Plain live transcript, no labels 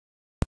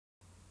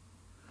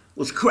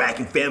What's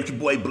cracking, fam? It's your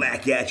boy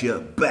Black at you,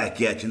 back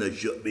at you in a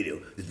short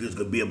video. This video's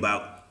gonna be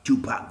about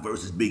Tupac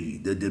versus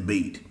Biggie, the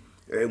debate.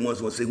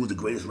 Everyone's gonna say who's the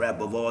greatest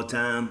rapper of all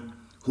time.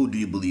 Who do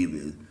you believe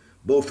is?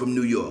 Both from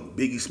New York,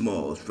 Biggie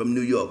Smalls. From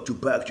New York,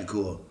 Tupac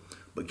Shakur.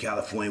 But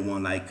California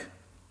won't like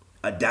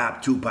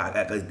adopt Tupac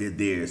act like they're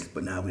theirs.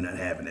 But now we're not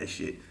having that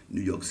shit. New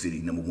York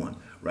City, #1,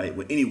 right?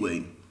 But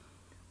anyway,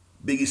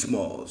 Biggie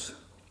Smalls.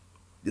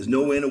 There's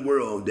no way in the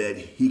world that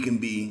he can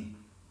be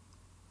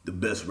the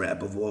best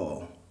rapper of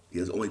all. He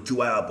has only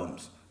two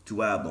albums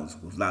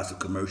with lots of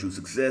commercial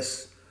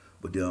success.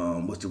 But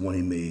what's the one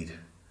he made?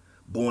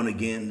 Born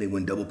Again, they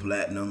went double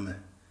platinum,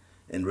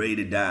 and Ready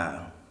to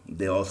Die,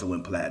 they also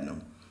went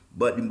platinum.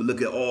 But you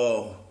look at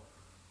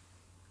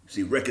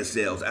record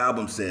sales,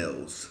 album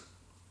sales.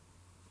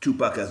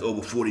 Tupac has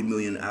over 40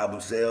 million album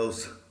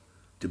sales.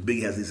 To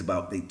Biggie has this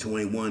about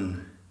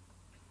 21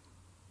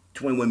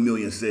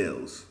 million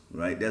sales,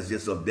 right? That's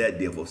just off that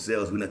deal for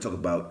sales. We're not talking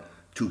about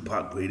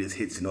Tupac greatest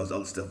hits and all this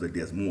other stuff like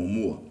that. More and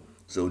more.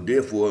 So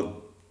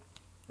therefore,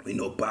 we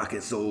know Pac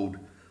has sold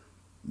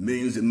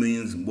millions and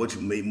millions, which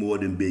made more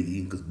than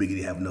Biggie, because Biggie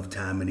didn't have enough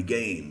time in the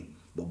game.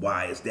 But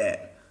why is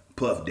that?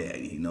 Puff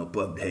Daddy,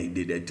 Puff Daddy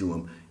did that to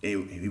him.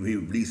 And he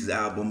released his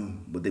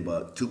album,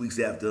 about 2 weeks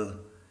after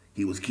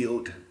he was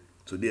killed.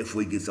 So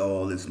therefore he gets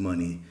all this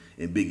money,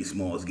 and Biggie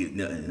Smalls get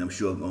nothing. And I'm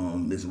sure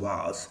Ms.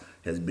 Wallace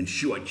has been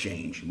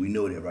shortchanged. We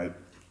know that, right?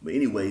 But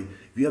anyway,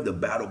 if you have the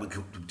battle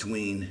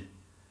between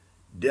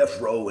Death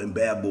Row and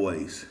Bad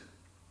Boys,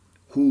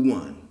 who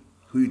won?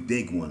 Who you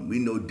think won? We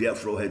know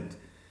Death Row had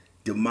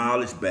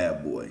demolished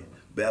Bad Boy.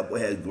 Bad Boy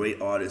had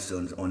great artists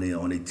on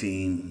their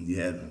team.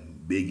 You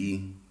had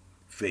Biggie,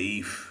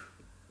 Faith,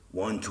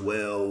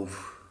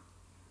 112,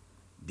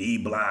 D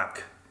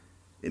Block,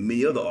 and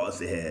many other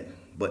artists they had,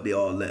 but they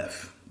all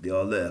left.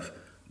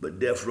 But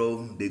Death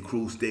Row, their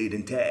crew stayed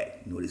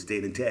intact. They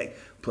stayed intact.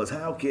 Plus,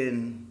 how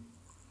can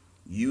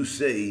you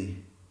say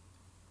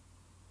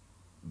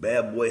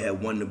Bad Boy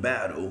had won the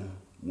battle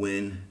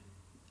when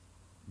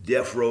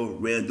Death Row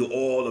ran through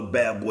all the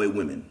Bad Boy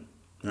women?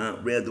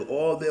 Ran through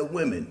all their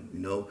women,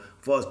 As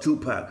far as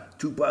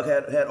Tupac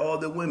had all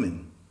their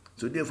women.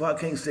 So therefore, I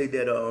can't say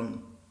that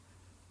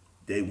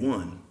they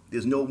won.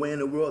 There's no way in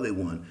the world they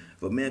won.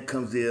 If a man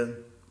comes there,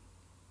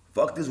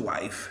 fucked his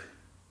wife,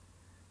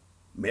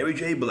 Mary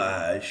J.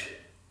 Blige,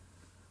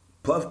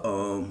 Puff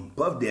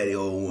Daddy,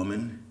 old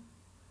woman,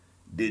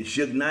 then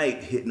Suge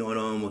Knight hitting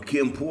on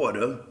Kim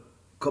Porter.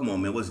 Come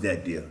on, man, what's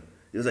that deal?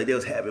 It was like they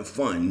was having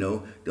fun,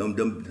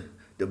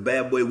 The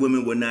Bad Boy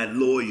women were not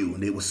loyal,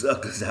 and they were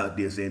suckers out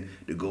there saying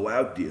to go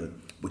out there.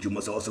 But you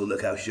must also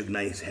look how Suge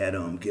Knight had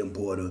Kim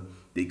Porter.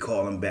 They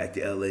call him back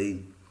to L.A.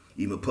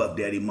 Even Puff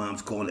Daddy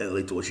mom's calling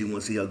L.A. told she want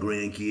to see her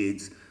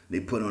grandkids. They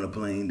put on a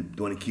plane,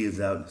 throwing the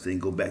kids out, saying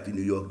go back to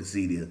New York to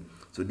see them.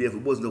 So therefore,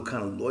 there was no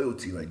kind of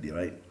loyalty right there,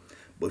 right?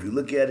 But if you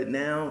look at it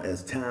now,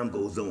 as time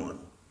goes on,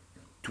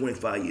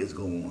 25 years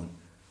go on,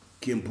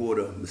 Kim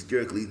Porter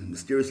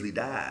mysteriously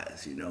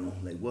dies,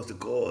 Like, what's the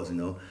cause,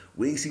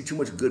 We ain't see too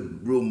much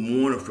good, real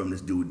mourning from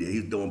this dude there.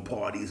 He's throwing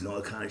parties and all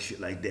that kind of shit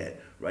like that,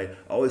 right?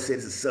 I always say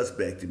it's a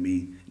suspect to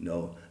me,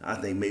 I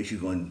think maybe she's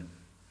going to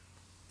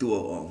do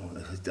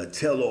a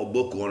tell-all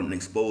book on him and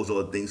expose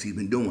all the things he's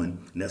been doing.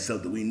 And that's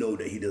something we know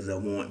that he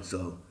doesn't want,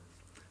 so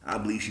I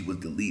believe she was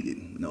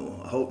deleted.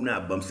 I hope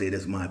not, but I'm saying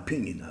that's my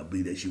opinion. I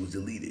believe that she was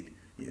deleted,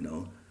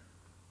 But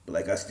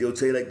like I still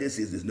tell you like this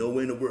there's no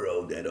way in the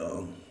world that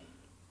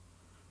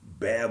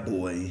Bad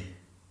Boy,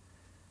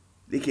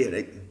 they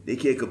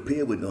can't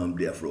compare with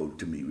Death Row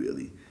to me,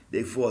 really.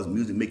 They far as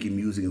music, making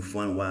music and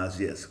fun wise,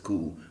 yes,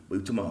 cool. But we're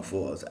talking about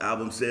far as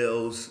album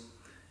sales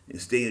and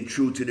staying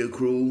true to their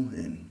crew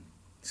and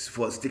as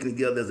far as sticking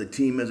together as a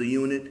team, as a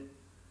unit,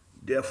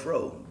 Death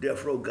Row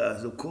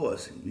guys, of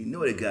course, you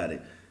know they got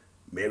it.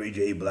 Mary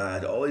J.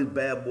 Blige, all these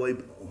Bad Boy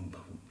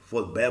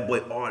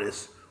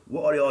artists,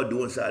 what are they all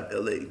doing inside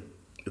LA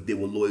if they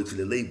were loyal to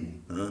the label,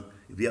 huh?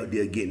 If you're out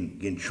there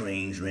getting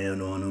trains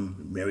ran on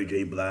them, Mary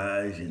J.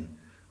 Blige and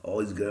all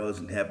these girls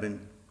and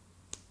happen.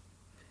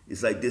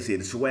 It's like this here,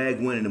 the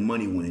swag win and the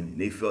money win. And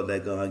they felt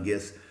like, I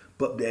guess,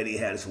 Puff Daddy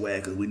had a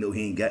swag because we know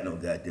he ain't got no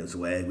goddamn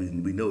swag.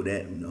 We know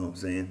that, you know what I'm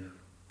saying?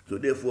 So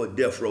therefore,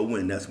 Death Row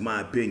win. That's my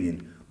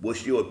opinion.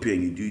 What's your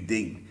opinion? Do you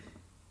think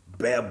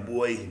Bad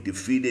Boy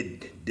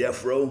defeated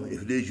Death Row?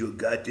 If it is, you're a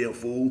goddamn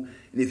fool.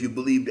 And if you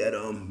believe that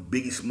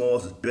Biggie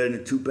Smalls is better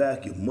than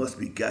Tupac, you must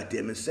be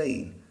goddamn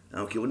insane. I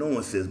don't care what no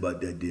one says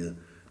about that deal.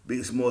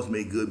 Biggie Smalls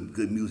made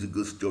good music,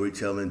 good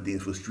storytelling,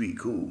 things for street,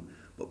 cool.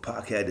 But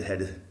Pac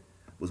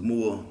was a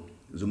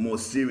more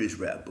serious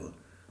rapper.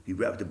 He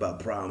rapped about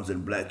problems in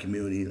the black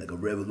community, like a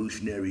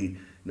revolutionary,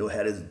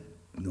 had his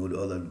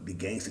the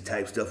gangster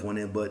type stuff on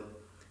there, but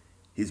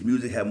his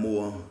music had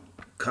more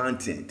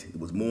content. It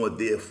was more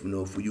there,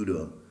 for you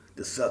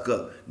to suck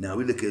up. Now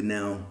we look at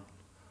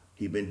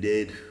he been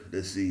dead.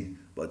 Let's see,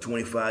 about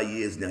 25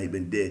 years now. He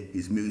been dead.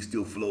 His music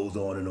still flows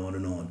on and on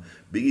and on.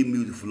 Biggie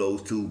music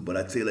flows too, but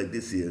I tell you like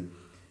this here,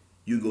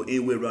 you can go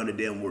anywhere around the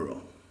damn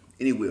world,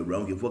 anywhere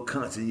around. What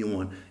continent you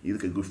on? You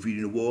look at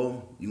graffiti on the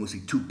wall, you gonna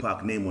see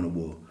Tupac name on the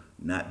wall.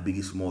 not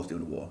Biggie Smalls on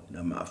the wall.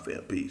 Now, my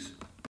fair peace.